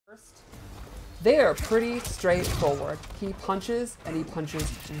They are pretty straightforward. He punches, and he punches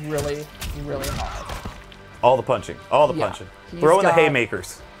really, really hard. All the punching. All the punching. Throwing the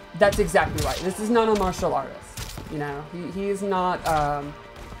haymakers. That's exactly right. This is not a martial artist. You know, he's not,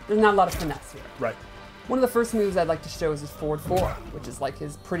 there's not a lot of finesse here. Right. One of the first moves I'd like to show is his forward 4, which is like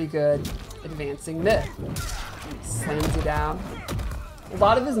his pretty good advancing mid. He slams you down. A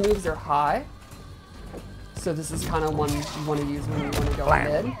lot of his moves are high, so this is kind of one you want to use when you want to go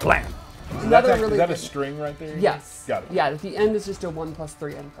mid. Blam. Is that a string right there? Yes. Got it. Yeah, at the end is just a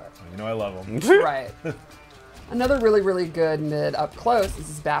 1+3 input. You know I love them. Right. Another really, really good mid up close is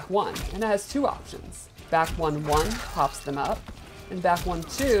his back 1, and it has 2 options. Back 1-1 pops them up, and back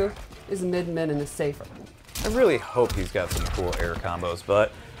 1-2 is mid-mid and is safer. I really hope he's got some cool air combos,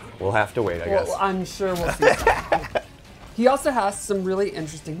 but we'll have to wait, I guess. Well, I'm sure we'll see some. He also has some really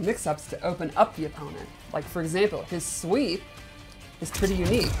interesting mix-ups to open up the opponent. Like, for example, his sweep is pretty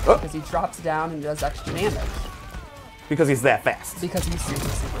unique because he drops down and does extra damage. Because he's that fast. Because he's super,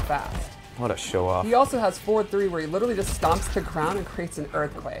 super fast. What a show-off. He also has forward 3 where he literally just stomps the ground and creates an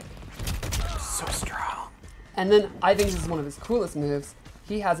earthquake. So strong. And then I think this is one of his coolest moves.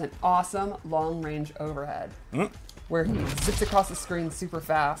 He has an awesome long-range overhead where he zips across the screen super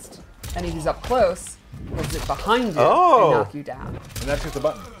fast, and if he's up close, he'll zip behind you and knock you down. And that's just a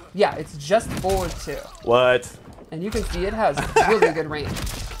button. Yeah, it's just forward 2. What? And you can see it has really good range.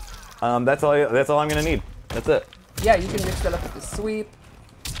 That's all I'm gonna need. That's it. Yeah, you can mix that up with the sweep.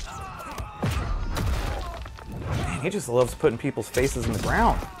 Man, he just loves putting people's faces in the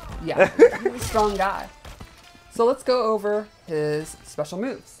ground. Yeah, he's a strong guy. So let's go over his special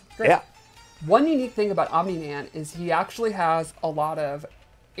moves. Great. Yeah. One unique thing about Omni-Man is he actually has a lot of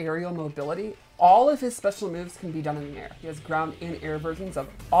aerial mobility. All of his special moves can be done in the air. He has ground and air versions of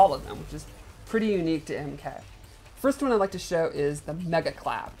all of them, which is pretty unique to MK. First one I'd like to show is the Mega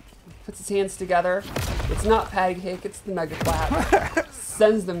Clap. He puts his hands together. It's not patty cake, it's the Mega Clap.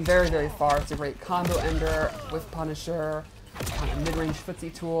 Sends them very, very far. It's a great combo ender with Punisher, kind of mid-range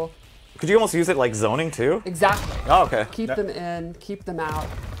footsie tool. Could you almost use it like zoning too? Exactly. Oh, okay. Keep them in, keep them out.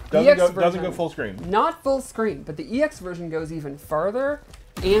 Doesn't go full screen. Not full screen, but the EX version goes even further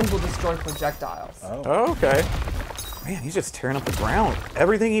and will destroy projectiles. Oh, okay. Man, he's just tearing up the ground.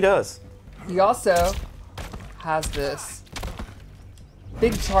 Everything he does. He also has this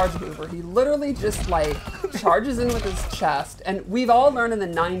big charge move where he literally just like charges in with his chest. And we've all learned in the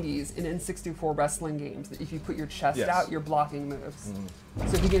 90s in N64 wrestling games that if you put your chest out, you're blocking moves.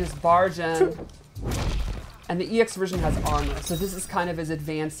 So he can just barge in. And the EX version has armor, so this is kind of as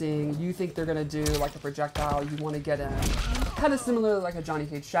advancing. You think they're gonna do like a projectile, you wanna get in. Kind of similar to like a Johnny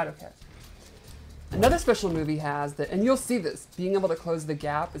Cage Shadow Kick. Another special move he has that, and you'll see this, being able to close the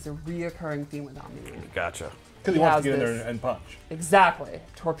gap is a reoccurring theme with Omni-Man. Gotcha. Because he wants to get in there and punch. Exactly.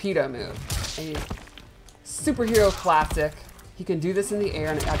 Torpedo move. A superhero classic. He can do this in the air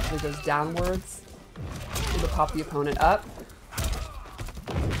and it actually goes downwards. It'll pop the opponent up.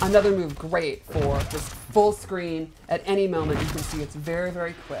 Another move great for just full screen at any moment. You can see it's very,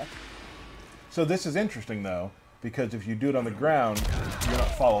 very quick. So this is interesting though, because if you do it on the ground, you're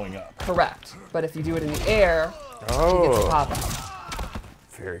not following up. Correct. But if you do it in the air, he gets a pop up.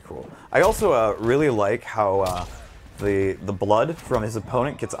 Very cool. I also really like how the blood from his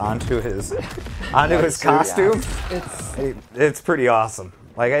opponent gets onto his costume. Yeah. It's pretty awesome.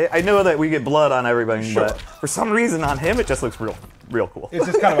 Like I know that we get blood on everybody, but for some reason on him it just looks real cool. It's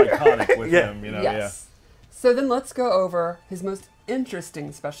just kind of iconic with him, you know. Yes. So then let's go over his most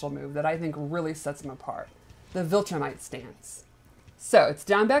interesting special move that I think really sets him apart. The Viltrumite stance. So it's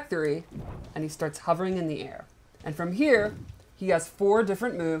down back 3, and he starts hovering in the air. And from here, he has 4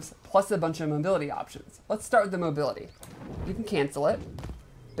 different moves, plus a bunch of mobility options. Let's start with the mobility. You can cancel it,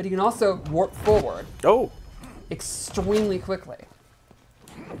 but you can also warp forward. Extremely quickly.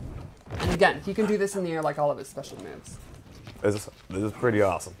 And again, he can do this in the air like all of his special moves. This is pretty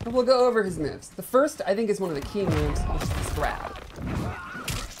awesome. But we'll go over his moves. The first, I think, is one of the key moves, which is this grab.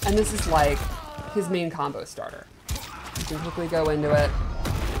 And this is like his main combo starter. You can quickly go into it.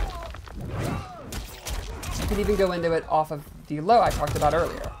 You can even go into it off of the low I talked about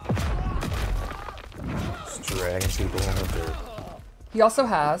earlier. Just dragging people in the dirt. He also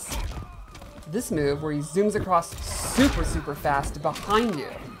has this move where he zooms across super, super fast behind you.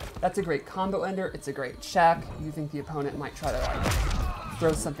 That's a great combo ender. It's a great check. You think the opponent might try to like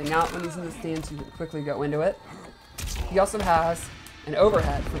throw something out when he's in the stance, you can quickly go into it. He also has an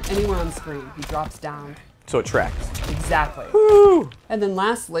overhead from anywhere on screen. He drops down. So it tracks. Exactly. Woo! And then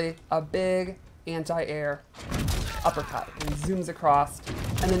lastly, a big anti-air uppercut. And he zooms across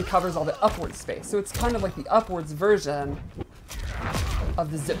and then covers all the upward space. So it's kind of like the upwards version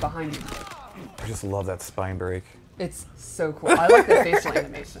of the zip behind you. I just love that spine break. It's so cool. I like the facial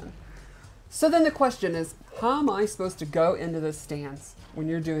animation. So then the question is, how am I supposed to go into this stance when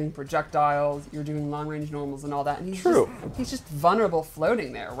you're doing projectiles, you're doing long-range normals and all that? And he's just vulnerable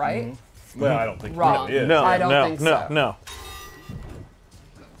floating there, right? Mm-hmm. Well, I don't think Wrong. he really is. No, I don't no, think no, so. no.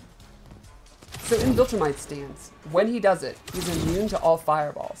 So in Viltrumite's stance, when he does it, he's immune to all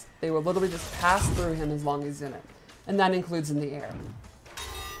fireballs. They will literally just pass through him as long as he's in it. And that includes in the air.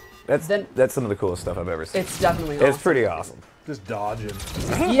 That's some of the coolest stuff I've ever seen. It's definitely awesome. It's pretty awesome. Just dodging.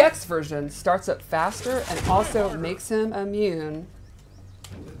 The EX version starts up faster and also makes him immune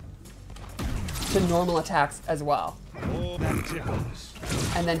to normal attacks as well.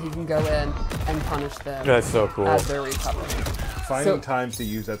 And then he can go in and punish them That's so cool. as they're recovering. Finding times to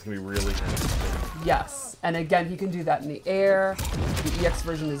use that's going to be really interesting. Yes. And again, he can do that in the air. The EX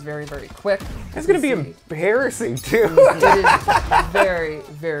version is very, very quick. It's going to be embarrassing, too. It is very,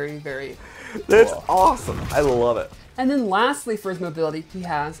 very, very cool. That's awesome. I love it. And then lastly, for his mobility, he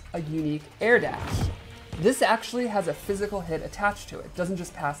has a unique air dash. This actually has a physical hit attached to it. It doesn't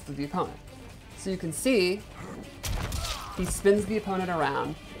just pass through the opponent. So you can see he spins the opponent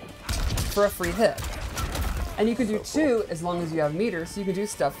around for a free hit. And you can do two as long as you have meters, so you can do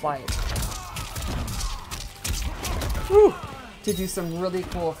stuff like to do some really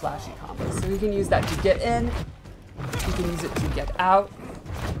cool flashy combos. So you can use that to get in, you can use it to get out,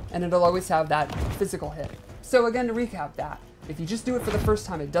 and it'll always have that physical hit. So again, to recap that, if you just do it for the first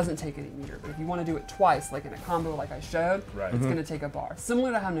time, it doesn't take any meter. But if you want to do it twice, like in a combo like I showed, it's going to take a bar.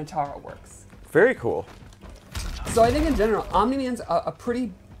 Similar to how Notaro works. Very cool. So I think in general, Omni-Man's a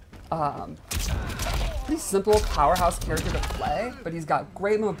pretty simple powerhouse character to play, but he's got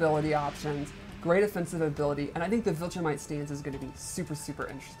great mobility options, great offensive ability, and I think the Viltrumite stance is going to be super, super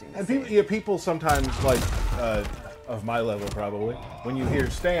interesting. And people sometimes, like, of my level probably, when you hear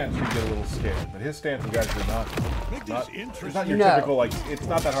stance, you get a little scared. But his stance is actually it's not your typical, like, it's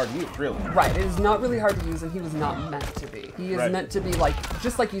not that hard to use, really. Right, it is not really hard to use, and he was not meant to be. He is meant to be like,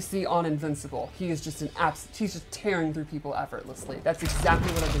 just like you see on Invincible, he is just he's just tearing through people effortlessly. That's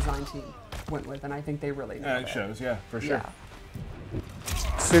exactly what our design team went with, and I think they really nailed it. It shows, yeah, for sure. Yeah.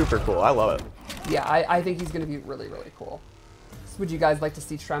 Super cool. I love it. Yeah, I think he's going to be really, really cool. So would you guys like to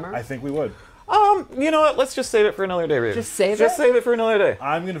see Tremor? I think we would. You know what? Let's just save it for another day, Reed. Just save it? Just save it for another day.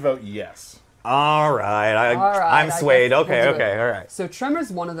 I'm going to vote yes. All right. I'm I swayed. guess Okay, we'll do okay, it. all right. So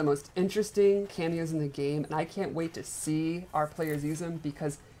Tremor's one of the most interesting cameos in the game, and I can't wait to see our players use him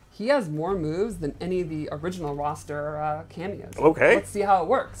because he has more moves than any of the original roster cameos. Okay. Let's see how it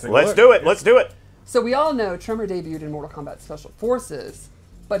works. Let's do it. Let's do it. So we all know Tremor debuted in Mortal Kombat Special Forces,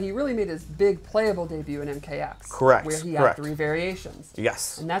 but he really made his big playable debut in MKX. Correct. Where he had 3 variations.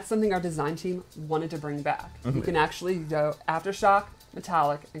 Yes. And that's something our design team wanted to bring back. You can actually go Aftershock,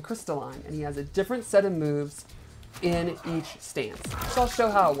 Metallic, and Crystalline, and he has a different set of moves in each stance. So I'll show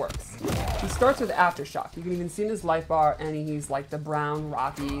how it works. He starts with Aftershock. You can even see in his life bar, and he's like the brown,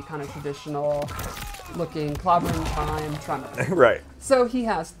 rocky, kind of traditional looking clobbering time Tremor. Right. So he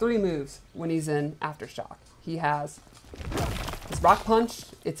has 3 moves when he's in Aftershock. He has his Rock Punch.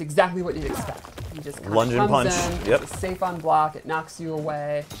 It's exactly what you'd expect. He just kind Lunge of and comes punch. in, Yep. it's safe on block, it knocks you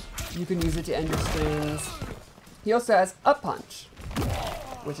away. You can use it to end your strings. He also has Up Punch,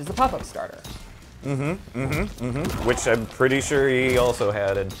 which is a pop-up starter. Which I'm pretty sure he also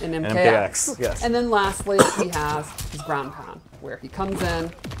had in MKX. Yes. And then lastly, he has his Ground Pound, where he comes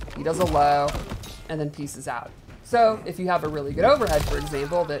in, he does a low, and then pieces out. So if you have a really good overhead, for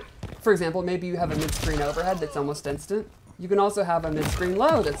example, maybe you have a mid-screen overhead that's almost instant. You can also have a mid-screen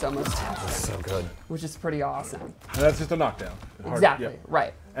low that's almost instant. That's so good. Which is pretty awesome. And that's just a knockdown. Exactly,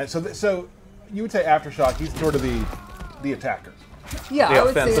 right. And so you would say Aftershock, he's sort of the attacker. Yeah, The I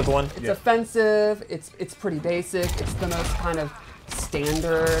would say offensive one? It's offensive, it's pretty basic, it's the most kind of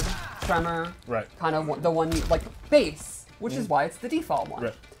standard Tremor. Right. Kind of the one, like base, which is why it's the default one.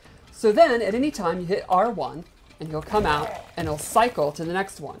 Right. So then, at any time, you hit R1, and he'll come out, and he'll cycle to the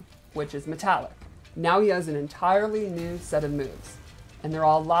next one, which is Metallic. Now he has an entirely new set of moves, and they're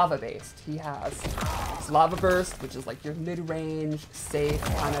all lava-based. He has his Lava Burst, which is like your mid-range, safe,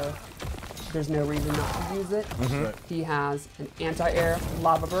 kind of, there's no reason not to use it. Right. He has an anti-air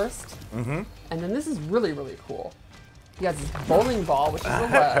Lava Burst, and then this is really, really cool. He has his Bowling Ball, which is a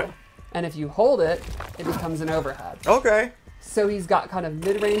low, and if you hold it, it becomes an overhead. Okay. So he's got kind of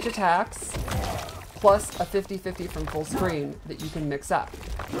mid-range attacks, plus a 50-50 from full screen that you can mix up.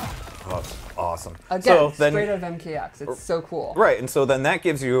 Oh, that's awesome. Again, so then, straight out of MKX. It's so cool. Right, and so then that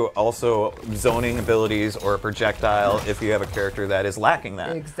gives you also zoning abilities or a projectile if you have a character that is lacking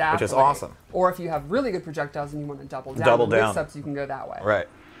that. Exactly. Which is awesome. Or if you have really good projectiles and you want to double down. Double on down. Mix-ups, you can go that way. Right.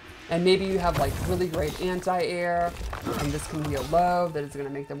 And maybe you have like really great anti-air, and this can be a low that is going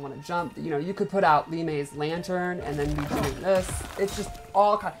to make them want to jump. You know, you could put out Li Mei's lantern and then be doing this. It's just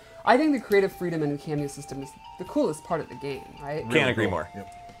all kind. I think the creative freedom in the cameo system is the coolest part of the game, right? Can't agree more.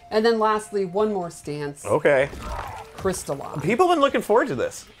 Yep. And then lastly, one more stance. Okay. Crystalline. People have been looking forward to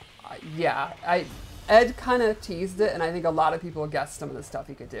this. Yeah, Ed kind of teased it, and I think a lot of people guessed some of the stuff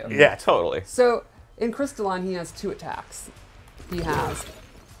he could do. Yeah, totally. So in Crystalline, he has 2 attacks. He has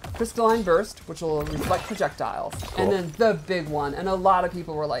Crystalline Burst, which will reflect projectiles, and then the big one. And a lot of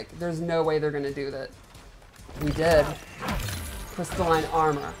people were like, "There's no way they're going to do that." We did. Crystalline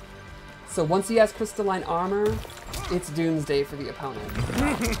Armor. So once he has Crystalline Armor, it's doomsday for the opponent.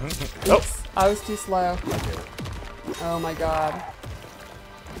 Oops, I was too slow. Oh my god.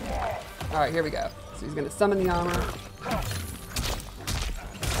 All right, here we go. So he's going to summon the armor.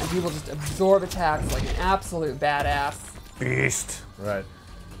 And he will just absorb attacks like an absolute badass. Beast. Right.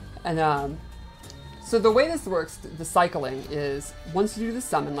 And so the way this works, the cycling, is once you do the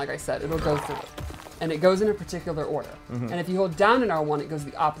summon, like I said, it'll go through. And it goes in a particular order. And if you hold down in R1, it goes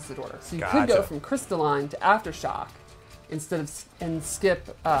the opposite order. So you could go Gotcha. from Crystalline to Aftershock instead of and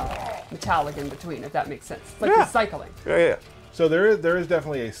skip Metallic in between, if that makes sense. It's like Yeah. the cycling. Yeah. So there is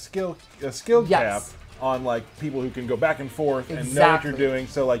definitely a skill cap Yes. on like people who can go back and forth and know what Exactly. you're doing.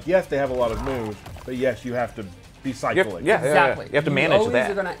 So like yes, they have a lot of moves, but yes, you have to be cycling. Yeah. Exactly. You have to manage always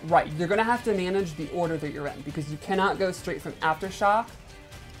that. Are gonna, right. You're going to have to manage the order that you're in because you cannot go straight from Aftershock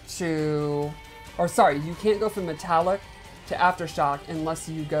to... Or sorry, you can't go from Metallic to Aftershock unless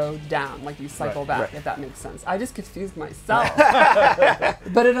you go down, like you cycle Right, back, right. if that makes sense. I just confused myself.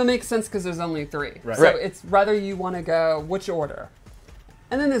 But it'll make sense because there's only 3. Right. So Right. it's rather you want to go which order.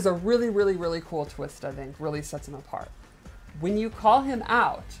 And then there's a really, really, really cool twist, I think, really sets him apart. When you call him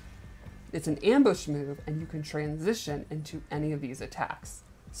out, it's an ambush move, and you can transition into any of these attacks.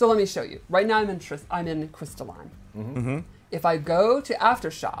 So let me show you. Right now I'm in Crystalline. If I go to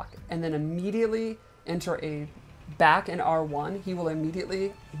Aftershock and then immediately enter a back in R1, he will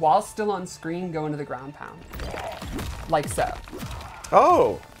immediately, while still on screen, go into the ground pound. Like so.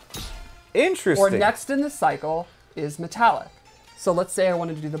 Oh. Interesting. Or next in the cycle is Metallic. So let's say I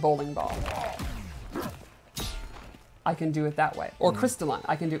wanted to do the bowling ball. I can do it that way. Or Crystalline.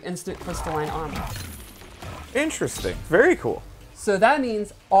 I can do instant Crystalline Armor. Interesting. Very cool. So that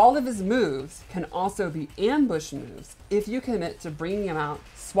means all of his moves can also be ambush moves if you commit to bringing him out,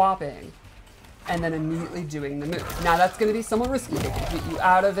 swapping, and then immediately doing the move. Now that's going to be somewhat risky. They can get you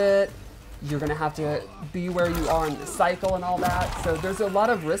out of it. You're going to have to be where you are in the cycle and all that. So there's a lot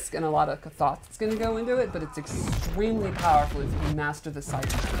of risk and a lot of thought that's going to go into it, but it's extremely powerful if you master the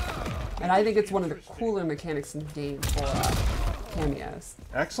cycle. And I think it's one of the cooler mechanics in the game for cameos.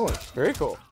 Excellent. Very cool.